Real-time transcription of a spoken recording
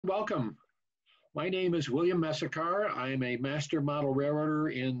Welcome. My name is William Messacar. I am a master model railroader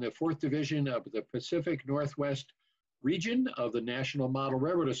in the 4th Division of the Pacific Northwest region of the National Model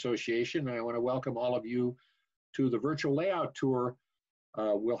Railroad Association. I want to welcome all of you to the virtual layout tour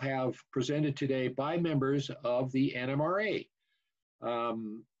we'll have presented today by members of the NMRA.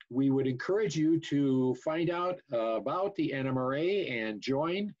 We would encourage you to find out about the NMRA and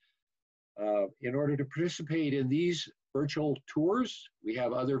join in order to participate in these virtual tours. We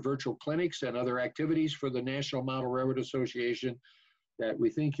have other virtual clinics and other activities for the National Model Railroad Association that we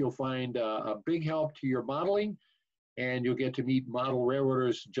think you'll find a big help to your modeling, and you'll get to meet model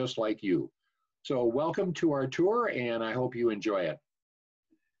railroaders just like you. So welcome to our tour, and I hope you enjoy it.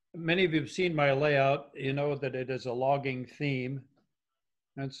 Many of you have seen my layout. You know that it is a logging theme.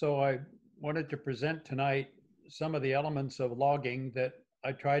 And so I wanted to present tonight some of the elements of logging that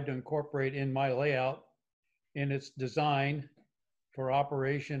I tried to incorporate in my layout in its design for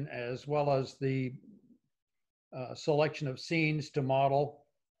operation, as well as the selection of scenes to model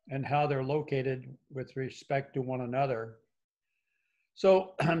and how they're located with respect to one another.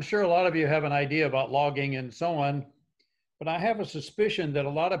 So I'm sure a lot of you have an idea about logging and so on, but I have a suspicion that a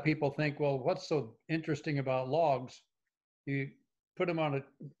lot of people think, well, what's so interesting about logs? You put them on a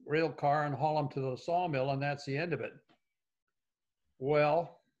rail car and haul them to the sawmill and that's the end of it.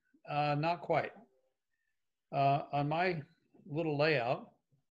 Well, not quite. On my little layout,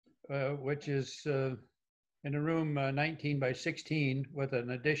 which is in a room 19 by 16 with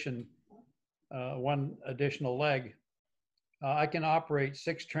an addition, one additional leg, I can operate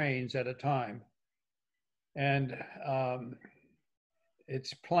 6 trains at a time. And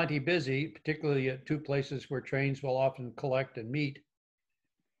it's plenty busy, particularly at 2 places where trains will often collect and meet.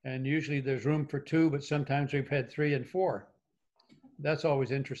 And usually there's room for 2, but sometimes we've had 3 and 4. That's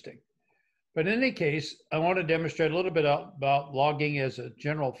always interesting. But in any case, I want to demonstrate a little bit about logging as a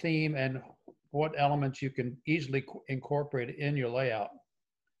general theme and what elements you can easily incorporate in your layout.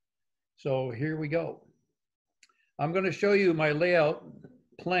 So here we go. I'm going to show you my layout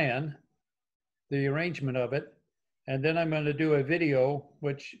plan, the arrangement of it, and then I'm going to do a video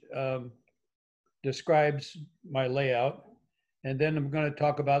which describes my layout, and then I'm going to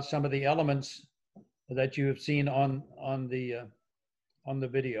talk about some of the elements that you have seen on the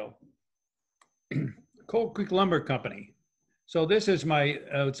video. Cold Creek Lumber Company. So this is my,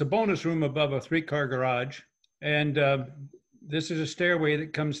 it's a bonus room above a 3-car garage. And this is a stairway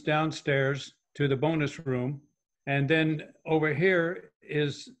that comes downstairs to the bonus room. And then over here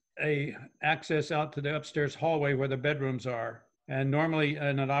is a access out to the upstairs hallway where the bedrooms are. And normally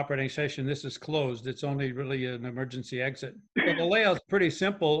in an operating session, this is closed. It's only really an emergency exit. So the layout's pretty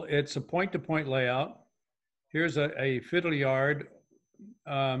simple. It's a point-to-point layout. Here's a fiddle yard,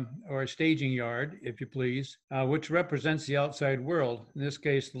 or a staging yard, if you please, which represents the outside world, in this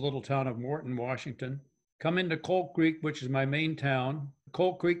case, the little town of Morton, Washington. Come into Cold Creek, which is my main town.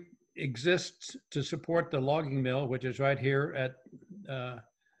 Cold Creek exists to support the logging mill, which is right here at,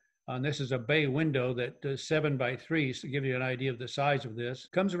 and this is a bay window that is 7 by 3, so to give you an idea of the size of this.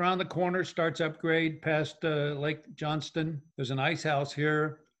 Comes around the corner, starts upgrade past Lake Johnston. There's an ice house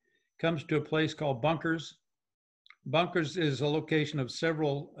here. Comes to a place called Bunkers. Bunkers is a location of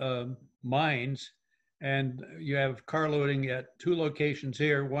several mines, and you have car loading at 2 locations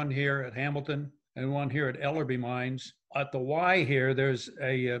here, one here at Hamilton and one here at Ellerby Mines. At the Y here, there's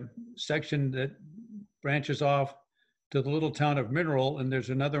a section that branches off to the little town of Mineral, and there's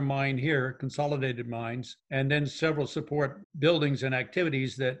another mine here, Consolidated Mines, and then several support buildings and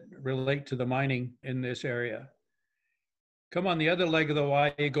activities that relate to the mining in this area. Come on the other leg of the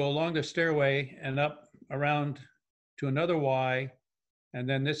Y, you go along the stairway and up around to another Y, and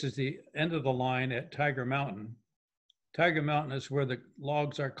then this is the end of the line at Tiger Mountain. Tiger Mountain is where the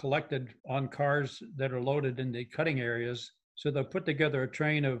logs are collected on cars that are loaded in the cutting areas. So they'll put together a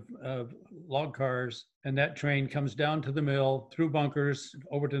train of log cars, and that train comes down to the mill, through Bunkers,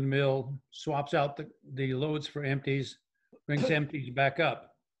 over to the mill, swaps out the loads for empties, brings empties back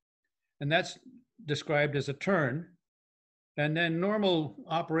up. And that's described as a turn. And then normal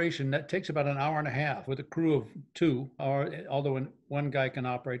operation, that takes about an hour and a half with a crew of 2, or although one guy can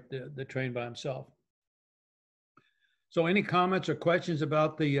operate the train by himself. So any comments or questions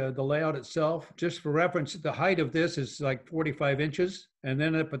about the layout itself? Just for reference, the height of this is like 45 inches. And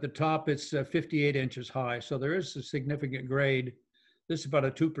then up at the top, it's 58 inches high. So there is a significant grade. This is about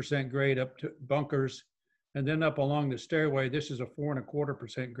a 2% grade up to Bunkers. And then up along the stairway, this is a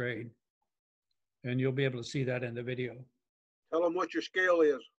 4.25% grade. And you'll be able to see that in the video. Tell them what your scale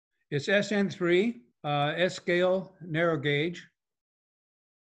is. It's SN3, S scale, narrow gauge.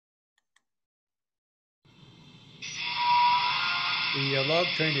 The log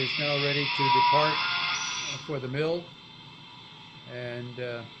train is now ready to depart for the mill, and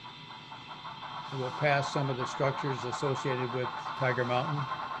it will pass some of the structures associated with Tiger Mountain.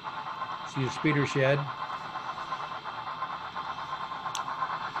 See the speeder shed.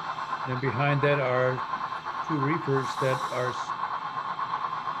 And behind that are two reefers that are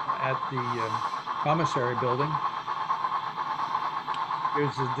at the commissary building.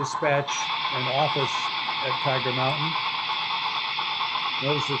 Here's the dispatch and office at Tiger Mountain.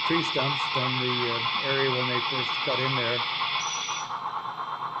 Notice the tree stumps from the area when they first cut in there.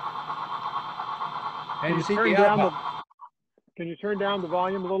 And you see the outhouse. Can you turn down the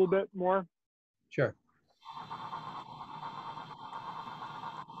volume a little bit more? Sure.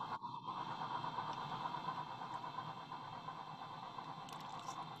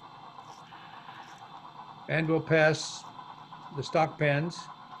 And we'll pass the stock pens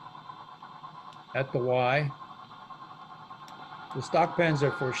at the Y. The stock pens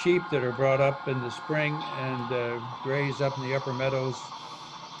are for sheep that are brought up in the spring and graze up in the upper meadows,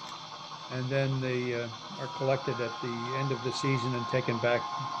 and then they are collected at the end of the season and taken back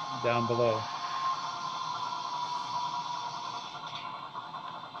down below.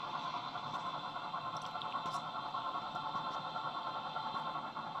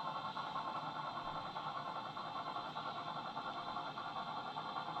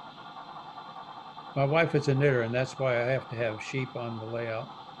 My wife is a knitter, and that's why I have to have sheep on the layout.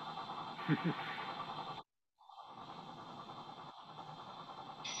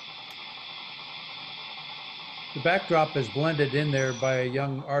 The backdrop is blended in there by a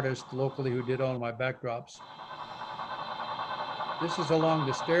young artist locally who did all of my backdrops. This is along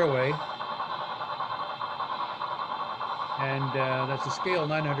the stairway, and that's a scale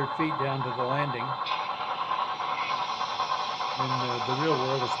 900 feet down to the landing. In the real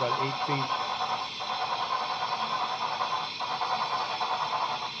world, it's about 8 feet.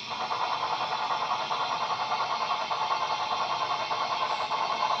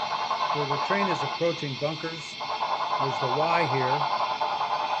 So the train is approaching bunkers. There's the Y here.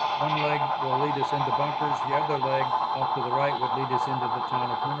 One leg will lead us into bunkers. The other leg off to the right would lead us into the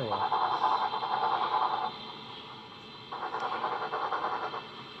town of Mineral.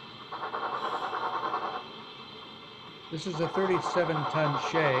 This is a 37-ton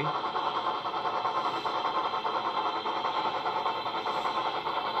shay.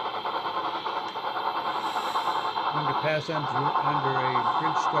 Going to pass under a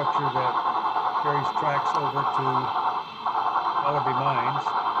bridge structure that carries tracks over to Wallaby Mines.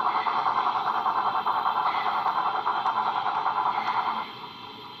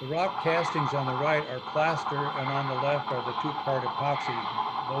 The rock castings on the right are plaster, and on the left are the two-part epoxy,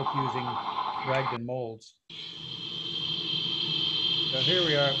 both using Bragdon molds. So here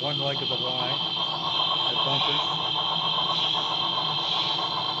we are at one leg of the Y, at bunkers.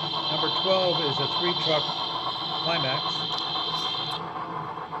 Number 12 is a 3-truck climax.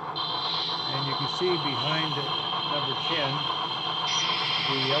 And you can see behind number 10,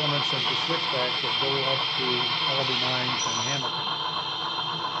 the elements of the switchbacks that go up to Wallaby Mines and Hamilton.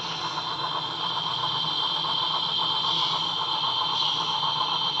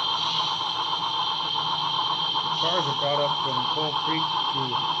 Cars are brought up from Coal Creek to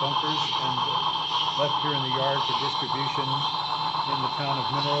bunkers and left here in the yard for distribution in the town of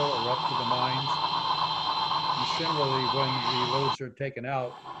Mineral or up to the mines. And similarly, when the loads are taken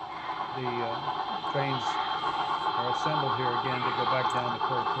out, the trains are assembled here again to go back down to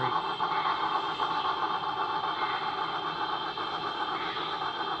Coal Creek.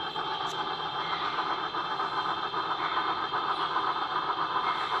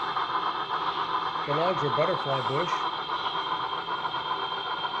 The logs are butterfly bush.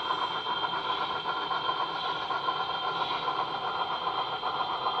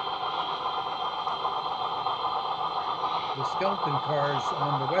 The skeleton cars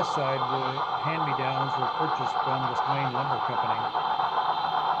on the west side were hand-me-downs, were purchased from the Swain Lumber Company.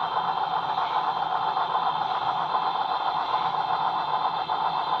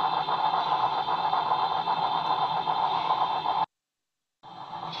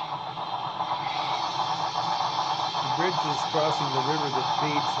 The bridge is crossing the river that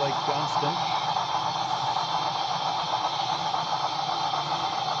feeds Lake Johnston.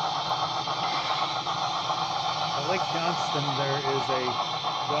 Lake Johnston, there is a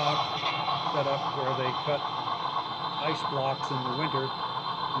dock set up where they cut ice blocks in the winter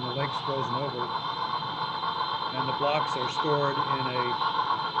when the lake's frozen over. And the blocks are stored in a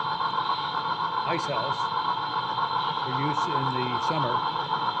ice house for use in the summer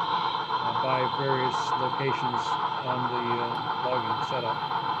by various locations on the logging setup.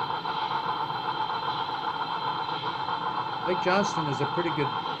 Lake Johnston is a pretty good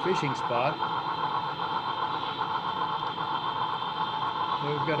fishing spot.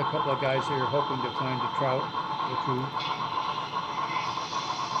 We've got a couple of guys here hoping to find a trout or two.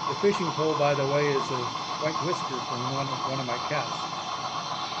 The fishing pole, by the way, is a white whisker from one of my cats.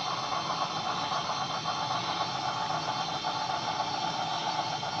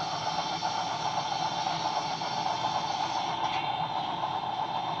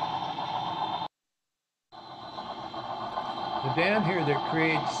 The dam here that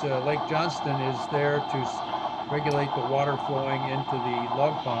creates Lake Johnston is there to regulate the water flowing into the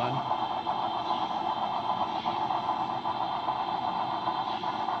log pond.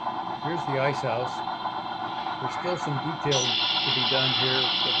 Here's the ice house. There's still some detail to be done here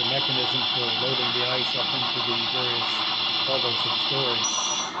with the mechanism for loading the ice up into the various levels of storage.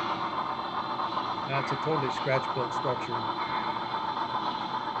 That's a totally scratch-built structure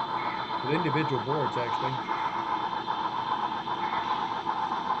with individual boards, actually.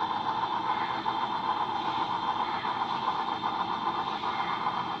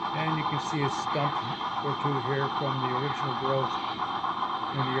 And you can see a stump or two here from the original growth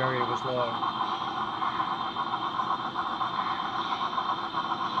when the area was logged.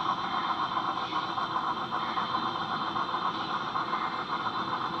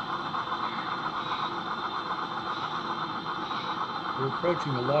 We're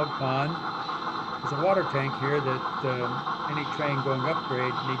approaching the log pond. There's a water tank here that any train going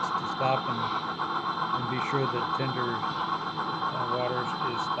upgrade needs to stop and be sure that tender water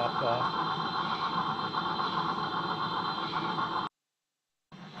is topped off.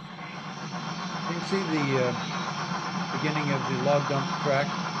 You can see the beginning of the log dump track.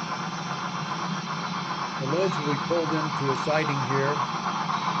 The loads will be pulled into a siding here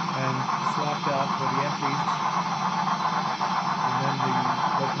and swapped out for the empties. And then the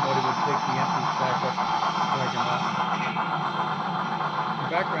locomotive would take the empties back up, drag them out. In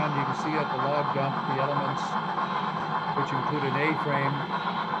the background, you can see at the log dump the elements, which include an A-frame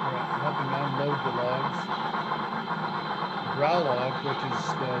helping unload the logs, a brow log, which is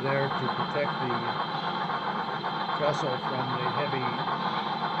there to protect the trestle from the heavy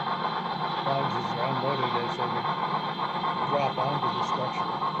logs as they're unloaded as they would drop onto the structure.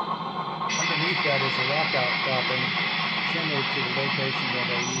 Underneath that is a rock outcropping, similar to the location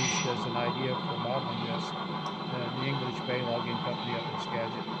that I used as an idea for modeling this, the English Bay Logging Company up in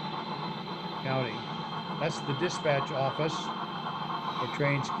Skagit County. That's the dispatch office for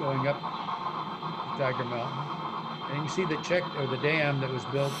trains going up to Tiger Mountain. And you can see the dam that was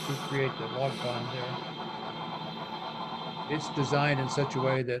built to create the log pond there. It's designed in such a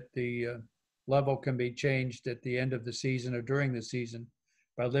way that the level can be changed at the end of the season or during the season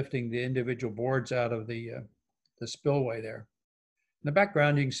by lifting the individual boards out of the spillway there. In the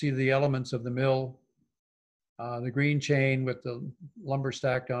background, you can see the elements of the mill, the green chain with the lumber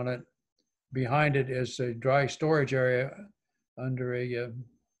stacked on it. Behind it is a dry storage area under a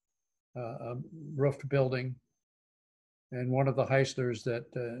roofed building, and one of the heislers that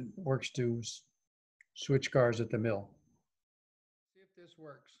works to switch cars at the mill. See if this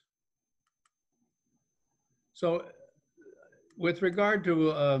works. So with regard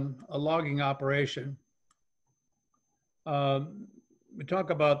to a logging operation, we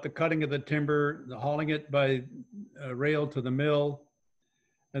talk about the cutting of the timber, the hauling it by rail to the mill,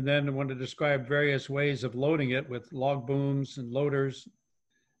 and then I want to describe various ways of loading it with log booms and loaders.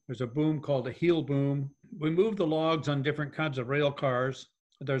 There's a boom called a heel boom. We move the logs on different kinds of rail cars.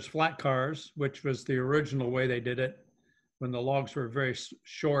 There's flat cars, which was the original way they did it when the logs were very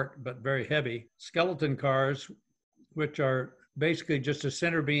short but very heavy. Skeleton cars, which are basically just a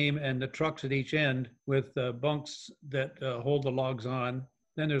center beam and the trucks at each end with bunks that hold the logs on.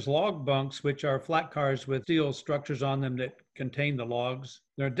 Then there's log bunks, which are flat cars with steel structures on them that contain the logs.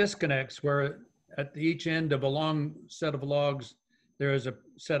 There are disconnects where at each end of a long set of logs, there is a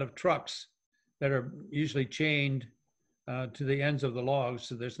set of trucks that are usually chained to the ends of the logs.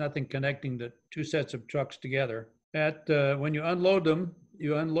 So there's nothing connecting the two sets of trucks together. When you unload them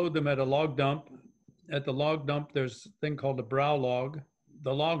at a log dump. At the log dump, there's a thing called a brow log.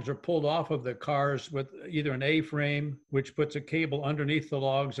 The logs are pulled off of the cars with either an A-frame, which puts a cable underneath the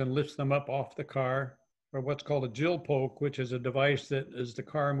logs and lifts them up off the car, or what's called a jill poke, which is a device that as the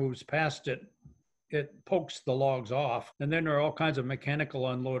car moves past it, it pokes the logs off. And then there are all kinds of mechanical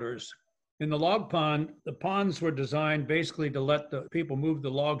unloaders. In the log pond, the ponds were designed basically to let the people move the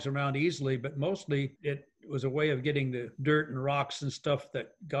logs around easily, but mostly it was a way of getting the dirt and rocks and stuff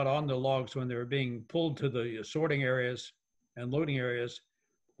that got on the logs when they were being pulled to the sorting areas and loading areas.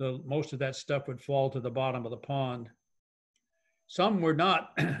 Most of that stuff would fall to the bottom of the pond. Some were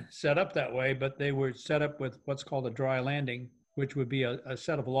not set up that way, but they were set up with what's called a dry landing, which would be a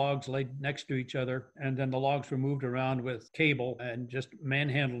set of logs laid next to each other. And then the logs were moved around with cable and just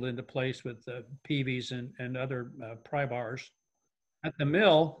manhandled into place with PVs and other pry bars. At the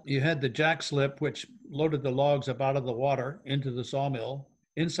mill, you had the jack slip, which loaded the logs up out of the water into the sawmill.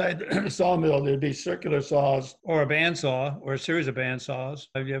 Inside the sawmill, there'd be circular saws or a bandsaw or a series of bandsaws.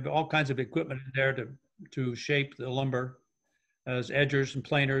 You have all kinds of equipment in there to shape the lumber as edgers and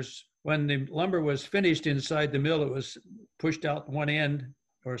planers. When the lumber was finished inside the mill, it was pushed out one end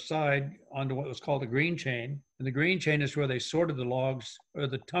or side onto what was called a green chain. And the green chain is where they sorted the logs or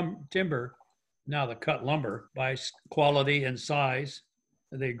the timber, now the cut lumber, by quality and size.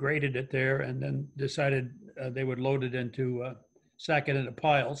 They graded it there and then decided they would load it into, sack it into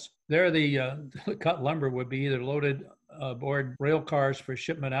piles. There, the cut lumber would be either loaded aboard rail cars for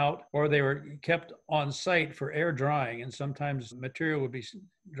shipment out, or they were kept on site for air drying. And sometimes material would be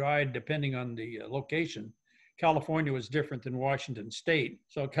dried depending on the location. California was different than Washington State.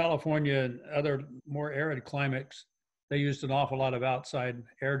 So California and other more arid climates, they used an awful lot of outside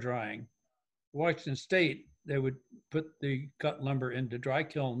air drying. Washington State, they would put the cut lumber into dry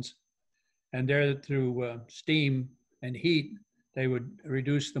kilns, and there through steam and heat, they would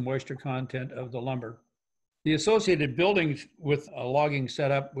reduce the moisture content of the lumber. The associated buildings with a logging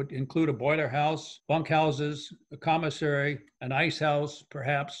setup would include a boiler house, bunkhouses, a commissary, an ice house,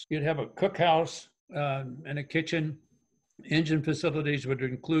 perhaps. You'd have a cookhouse and a kitchen. Engine facilities would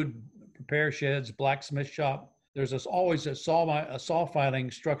include repair sheds, blacksmith shop. There's always a saw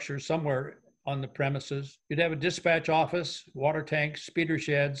filing structure somewhere on the premises. You'd have a dispatch office, water tanks, speeder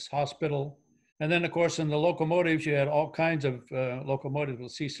sheds, hospital. And then, of course, in the locomotives, you had all kinds of locomotives. We'll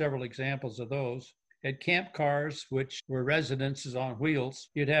see several examples of those. You had camp cars, which were residences on wheels.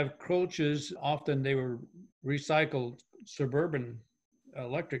 You'd have coaches. Often they were recycled suburban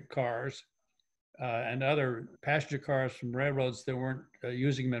electric cars and other passenger cars from railroads that weren't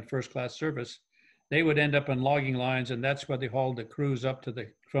using them in first-class service. They would end up on logging lines, and that's where they hauled the crews up to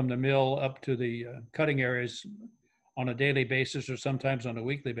from the mill up to the cutting areas on a daily basis or sometimes on a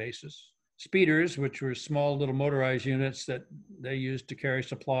weekly basis. Speeders, which were small little motorized units that they used to carry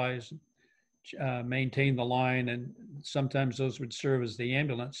supplies, maintain the line, and sometimes those would serve as the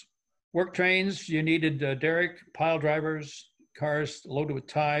ambulance. Work trains, you needed derrick, pile drivers, cars loaded with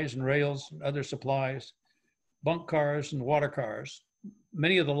ties and rails and other supplies, bunk cars and water cars.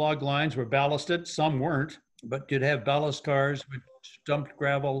 Many of the log lines were ballasted, some weren't, but you'd have ballast cars which dumped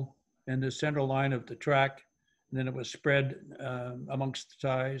gravel in the central line of the track, and then it was spread amongst the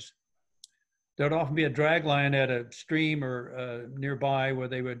ties. There'd often be a drag line at a stream or nearby where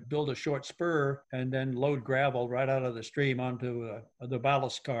they would build a short spur and then load gravel right out of the stream onto the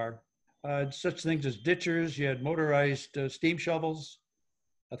ballast car. Such things as ditchers, you had motorized steam shovels,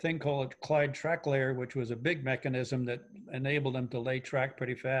 a thing called a Clyde track layer, which was a big mechanism that enabled them to lay track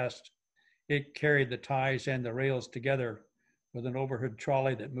pretty fast. It carried the ties and the rails together with an overhead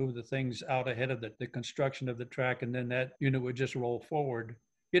trolley that moved the things out ahead of the construction of the track, and then that unit would just roll forward.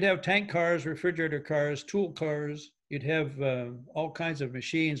 You'd have tank cars, refrigerator cars, tool cars. You'd have all kinds of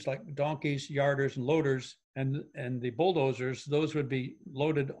machines like donkeys, yarders, and loaders, and the bulldozers. Those would be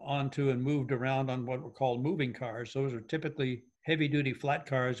loaded onto and moved around on what were called moving cars. Those are typically heavy-duty flat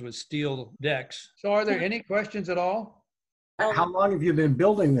cars with steel decks. So are there any questions at all? How long have you been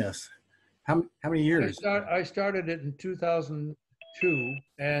building this? How many years? I started it in 2002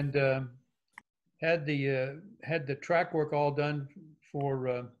 and had the track work all done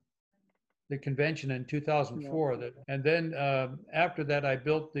for the convention in 2004. And then after that, I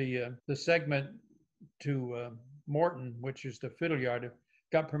built the segment to Morton, which is the fiddle yard.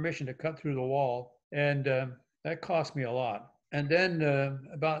 Got permission to cut through the wall, and that cost me a lot. And then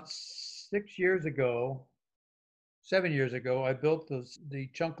about 7 years ago, I built the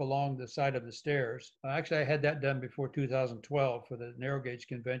chunk along the side of the stairs. Actually, I had that done before 2012 for the narrow gauge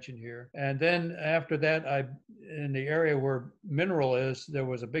convention here. And then after that, in the area where Mineral is, there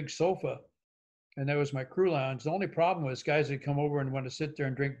was a big sofa, and that was my crew lounge. The only problem was guys would come over and want to sit there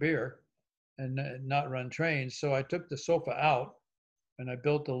and drink beer and not run trains. So I took the sofa out, and I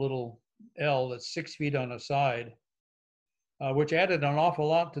built a little L that's 6 feet on a side, which added an awful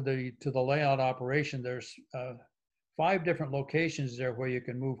lot to the layout operation. There's 5 different locations there where you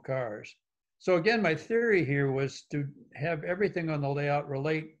can move cars. So again, my theory here was to have everything on the layout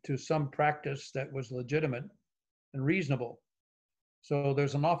relate to some practice that was legitimate and reasonable. So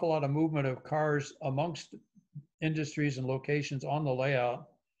there's an awful lot of movement of cars amongst industries and locations on the layout.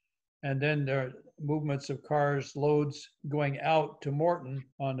 And then there are movements of cars, loads going out to Morton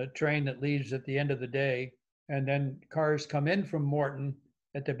on a train that leaves at the end of the day. And then cars come in from Morton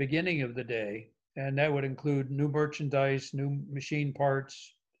at the beginning of the day, and that would include new merchandise, new machine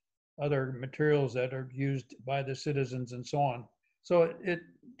parts, other materials that are used by the citizens and so on. So it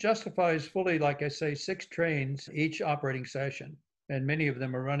justifies fully, like I say, 6 trains each operating session, and many of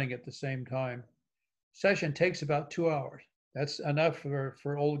them are running at the same time. Session takes about 2 hours. That's enough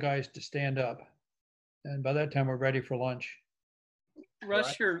for old guys to stand up. And by that time, we're ready for lunch.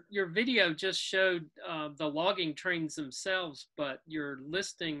 Russ, your video just showed the logging trains themselves, but your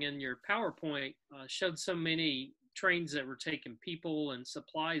listing and your PowerPoint showed so many trains that were taking people and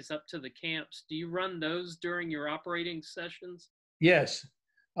supplies up to the camps. Do you run those during your operating sessions? Yes.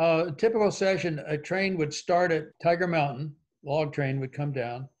 A typical session, a train would start at Tiger Mountain, log train would come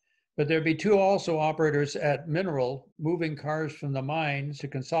down, but there'd be 2 also operators at Mineral moving cars from the mines to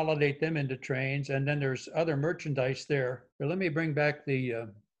consolidate them into trains. And then there's other merchandise there. But let me bring back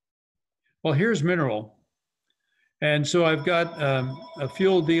well, here's Mineral. And so I've got a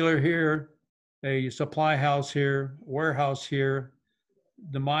fuel dealer here, a supply house here, warehouse here,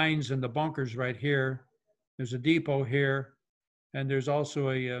 the mines and the bunkers right here. There's a depot here, and there's also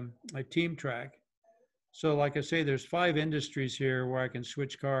a team track. So like I say, there's 5 industries here where I can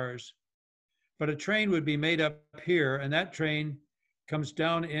switch cars. But a train would be made up here, and that train comes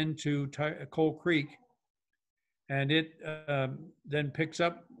down into Coal Creek, and it then picks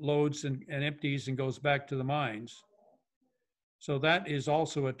up loads and empties and goes back to the mines. So that is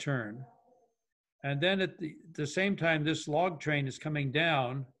also a turn. And then at the same time, this log train is coming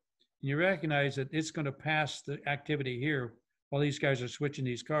down, you recognize that it's going to pass the activity here while these guys are switching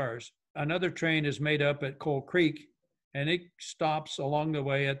these cars. Another train is made up at Coal Creek, and it stops along the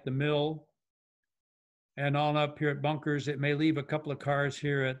way at the mill and on up here at Bunkers. It may leave a couple of cars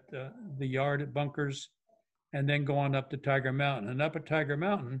here at the yard at Bunkers and then go on up to Tiger Mountain. And up at Tiger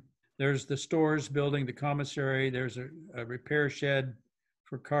Mountain, there's the stores building, the commissary, there's a repair shed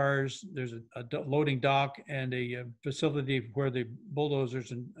for cars, there's a loading dock and a facility where the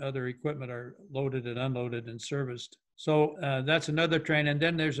bulldozers and other equipment are loaded and unloaded and serviced. So that's another train. And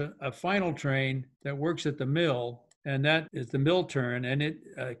then there's a final train that works at the mill, and that is the mill turn. And it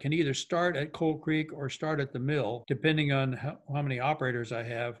can either start at Coal Creek or start at the mill, depending on how many operators I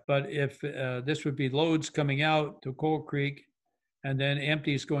have. But if this would be loads coming out to Coal Creek and then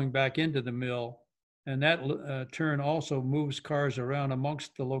empties going back into the mill. And that turn also moves cars around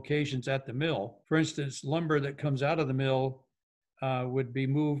amongst the locations at the mill. For instance, lumber that comes out of the mill would be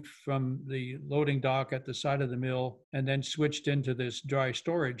moved from the loading dock at the side of the mill and then switched into this dry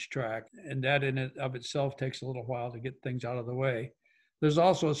storage track. And that in and of itself takes a little while to get things out of the way. There's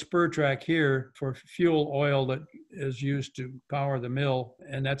also a spur track here for fuel oil that is used to power the mill.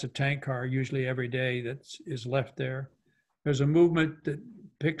 And that's a tank car usually every day that is left there. There's a movement that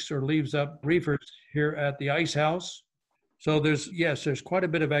picks or leaves up reefers here at the ice house. So there's quite a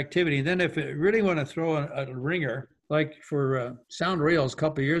bit of activity. And then if you really want to throw a ringer, like for Sound Rails a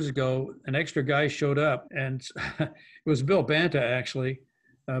couple of years ago, an extra guy showed up, and it was Bill Banta, actually,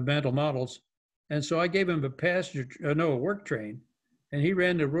 Banta Models. And so I gave him a work train, and he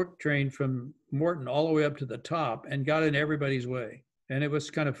ran the work train from Morton all the way up to the top and got in everybody's way. And it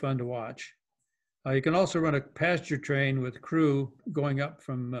was kind of fun to watch. You can also run a passenger train with crew going up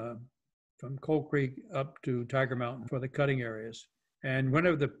from Coal Creek up to Tiger Mountain for the cutting areas. And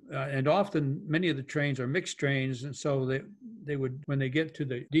and often many of the trains are mixed trains, and so they would, when they get to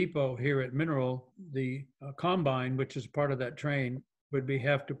the depot here at Mineral, the combine, which is part of that train, would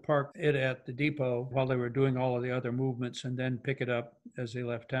have to park it at the depot while they were doing all of the other movements and then pick it up as they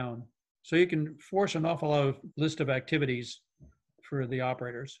left town. So you can force an awful lot of list of activities for the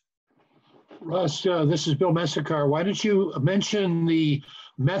operators. Russ, this is Bill Messicar. Why don't you mention the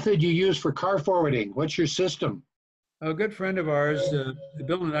method you use for car forwarding? What's your system? A good friend of ours,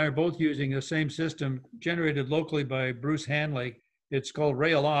 Bill and I are both using the same system generated locally by Bruce Hanley. It's called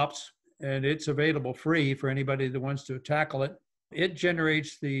Rail Ops, and it's available free for anybody that wants to tackle it. It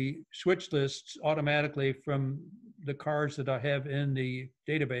generates the switch lists automatically from the cars that I have in the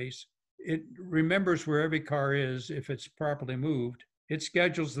database. It remembers where every car is if it's properly moved. It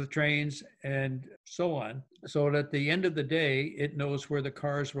schedules the trains and so on, so that at the end of the day, it knows where the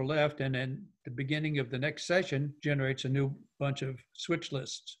cars were left, and then the beginning of the next session generates a new bunch of switch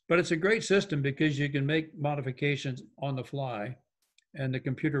lists. But it's a great system because you can make modifications on the fly, and the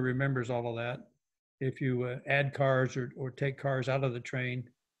computer remembers all of that. If you add cars or take cars out of the train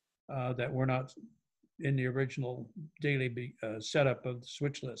that were not in the original daily setup of the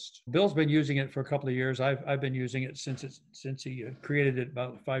switch lists. Bill's been using it for a couple of years. I've been using it since he created it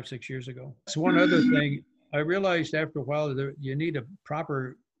about 5-6 years ago. So one other thing, I realized after a while that you need a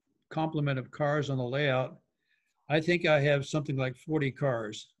proper complement of cars on the layout. I think I have something like 40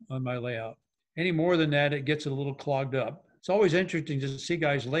 cars on my layout. Any more than that, it gets a little clogged up. It's always interesting to see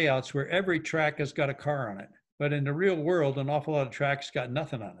guys' layouts where every track has got a car on it. But in the real world, an awful lot of tracks got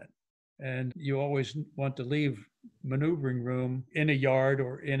nothing on it. And you always want to leave maneuvering room in a yard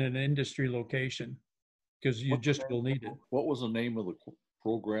or in an industry location because you just will need it. What was the name of the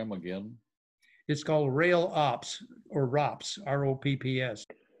program again? It's called Rail Ops or ROPS, ROPPS.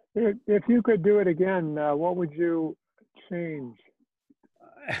 If you could do it again, what would you change?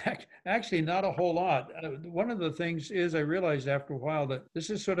 Actually, not a whole lot. One of the things is I realized after a while that this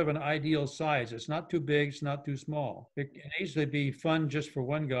is sort of an ideal size. It's not too big, it's not too small. It can easily be fun just for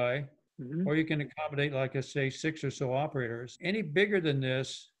one guy, or you can accommodate, like I say, 6 or so operators. Any bigger than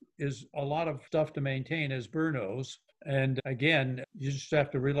this is a lot of stuff to maintain, as Burr knows. And again, you just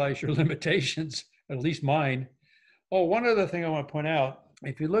have to realize your limitations, at least mine. Oh, one other thing I want to point out,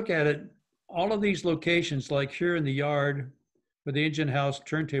 if you look at it, all of these locations, like here in the yard, where the engine house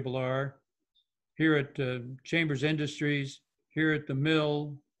turntable are, here at Chambers Industries, here at the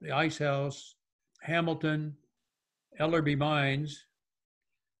mill, the ice house, Hamilton, Ellerby Mines,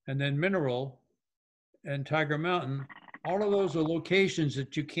 and then Mineral and Tiger Mountain, all of those are locations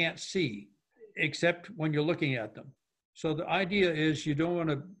that you can't see except when you're looking at them. So the idea is you don't want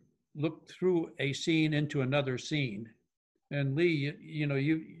to look through a scene into another scene. And Lee,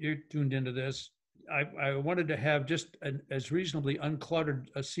 you're tuned into this. I wanted to have just as reasonably uncluttered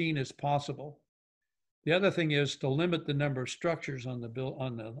a scene as possible. The other thing is to limit the number of structures on the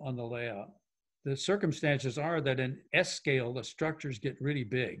layout. The circumstances are that in S scale, the structures get really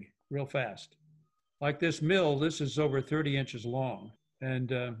big, real fast. Like this mill, this is over 30 inches long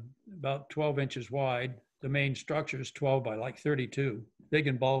and about 12 inches wide. The main structure is 12 by like 32, big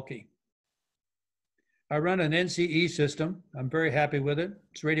and bulky. I run an NCE system. I'm very happy with it.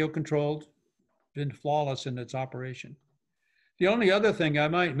 It's radio controlled, been flawless in its operation. The only other thing I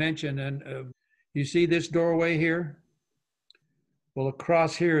might mention, and you see this doorway here? Well,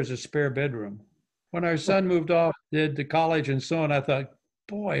 across here is a spare bedroom. When our son moved off, did to college and so on, I thought,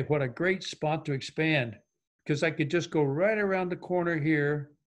 boy, what a great spot to expand, because I could just go right around the corner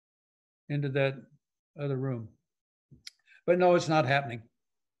here into that other room. But no, it's not happening.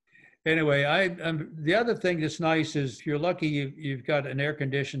 Anyway, the other thing that's nice is if you're lucky, you've got an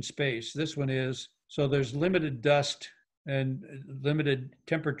air-conditioned space. This one is, so there's limited dust and limited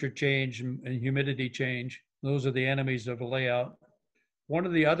temperature change and humidity change. Those are the enemies of a layout. One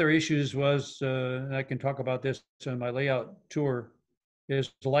of the other issues was, and I can talk about this on my layout tour, is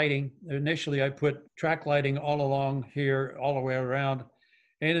lighting. Initially, I put track lighting all along here, all the way around.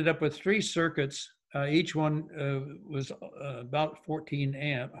 I ended up with 3 circuits. Each one was about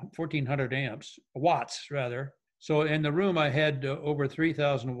 1,400 watts rather. So in the room, I had over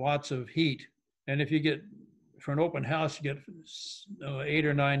 3,000 watts of heat. And if you get, for an open house, you get 8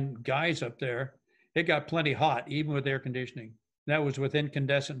 or 9 guys up there, it got plenty hot, even with air conditioning. That was with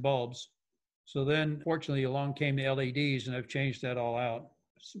incandescent bulbs. So then, fortunately, along came the LEDs, and I've changed that all out,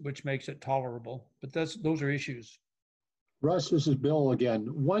 which makes it tolerable. But those are issues. Russ, this is Bill again.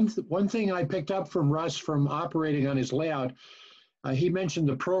 One thing I picked up from Russ from operating on his layout, he mentioned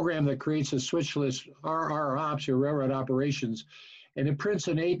the program that creates a switch list, RR Ops, or Railroad Operations, and it prints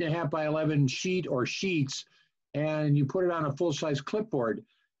an 8.5 by 11 sheet or sheets, and you put it on a full-size clipboard.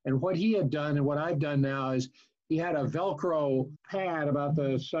 And what he had done and what I've done now is he had a Velcro pad about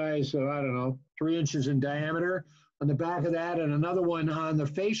the size of, 3 inches in diameter on the back of that, and another one on the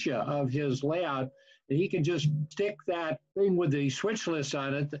fascia of his layout. And he can just stick that thing with the switch list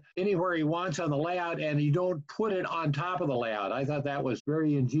on it anywhere he wants on the layout, and you don't put it on top of the layout. I thought that was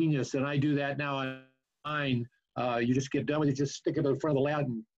very ingenious, and I do that now on mine. You just get done with it, just stick it in front of the layout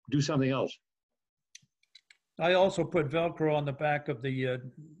and do something else. I also put Velcro on the back of the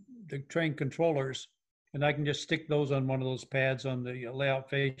train controllers, and I can just stick those on one of those pads on the layout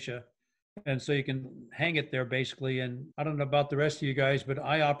fascia. And so you can hang it there basically. And I don't know about the rest of you guys, but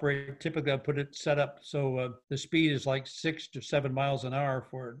I operate, typically I put it set up so the speed is like 6 to 7 miles an hour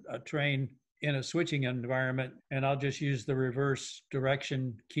for a train in a switching environment. And I'll just use the reverse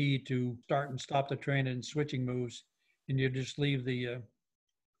direction key to start and stop the train in switching moves. And you just leave the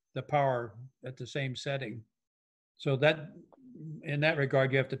power at the same setting. So that, in that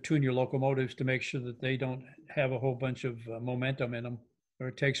regard, you have to tune your locomotives to make sure that they don't have a whole bunch of momentum in them, or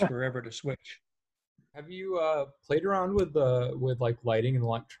it takes forever to switch. Have you played around with like lighting and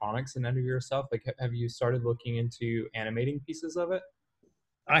electronics in any of your stuff? Like, have you started looking into animating pieces of it?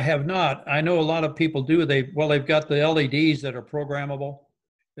 I have not. I know a lot of people do. They've got the LEDs that are programmable,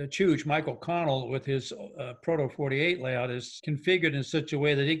 Chooch, Michael Connell, with his Proto 48 layout, is configured in such a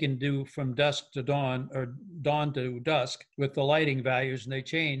way that he can do from dusk to dawn or dawn to dusk with the lighting values, and they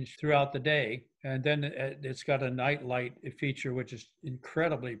change throughout the day. And then it's got a night light feature, which is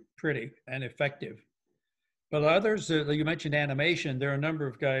incredibly pretty and effective. But others, you mentioned animation. There are a number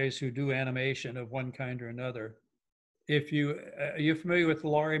of guys who do animation of one kind or another. If you are you familiar with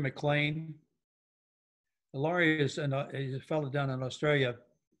Laurie McLean? Laurie is he's a fellow down in Australia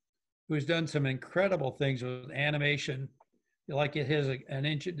who's done some incredible things with animation. Like it has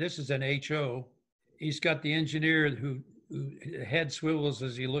this is an HO. He's got the engineer who head swivels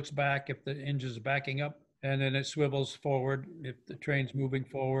as he looks back if the engine's backing up, and then it swivels forward if the train's moving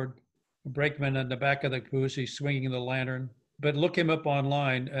forward. A brakeman in the back of the caboose, he's swinging the lantern. But look him up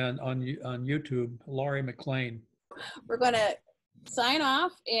online and on YouTube, Laurie McLean. We're going to sign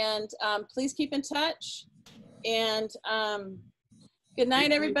off, and please keep in touch. And good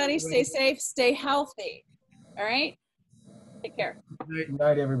night, everybody. Stay safe, stay healthy. All right? Take care. Good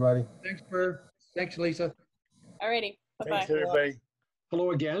night, everybody. Thanks, Bert. Thanks, Lisa. All righty. Bye-bye. Thanks, everybody.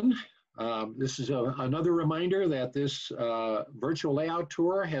 Hello again. This is another reminder that this virtual layout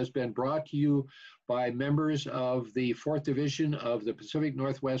tour has been brought to you by members of the 4th Division of the Pacific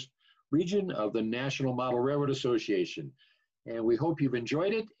Northwest region of the National Model Railroad Association. And we hope you've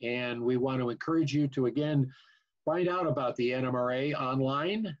enjoyed it. And we want to encourage you to, again, find out about the NMRA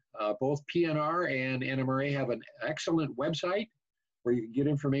online. Both PNR and NMRA have an excellent website where you can get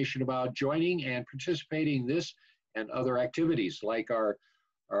information about joining and participating in this and other activities like our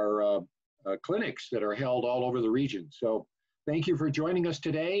clinics that are held all over the region. So thank you for joining us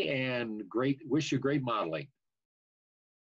today, and wish you great modeling.